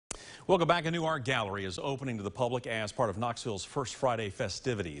Welcome back. A new art gallery is opening to the public as part of Knoxville's First Friday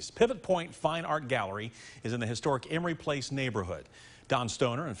festivities. Pivot Point Fine Art Gallery is in the historic Emery Place neighborhood. Don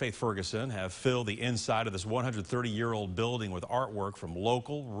Stoner and Faith Ferguson have filled the inside of this 130-year-old building with artwork from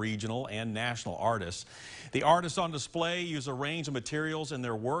local, regional, and national artists. The artists on display use a range of materials in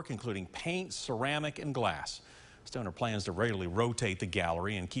their work, including paint, ceramic, and glass. Stoner plans to regularly rotate the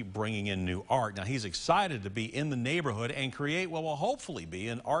gallery and keep bringing in new art. Now, he's excited to be in the neighborhood and create what will hopefully be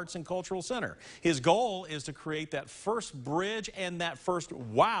an arts and cultural center. His goal is to create that first bridge and that first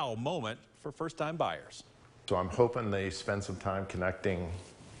wow moment for first-time buyers. So I'm hoping they spend some time connecting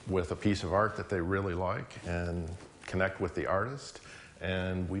with a piece of art that they really like and connect with the artist.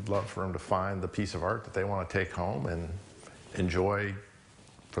 And we'd love for them to find the piece of art that they want to take home and enjoy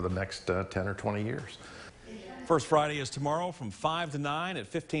for the next 10 or 20 years. First Friday is tomorrow from 5 to 9 at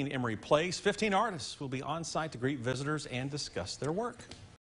 15 Emery Place. 15 artists will be on site to greet visitors and discuss their work.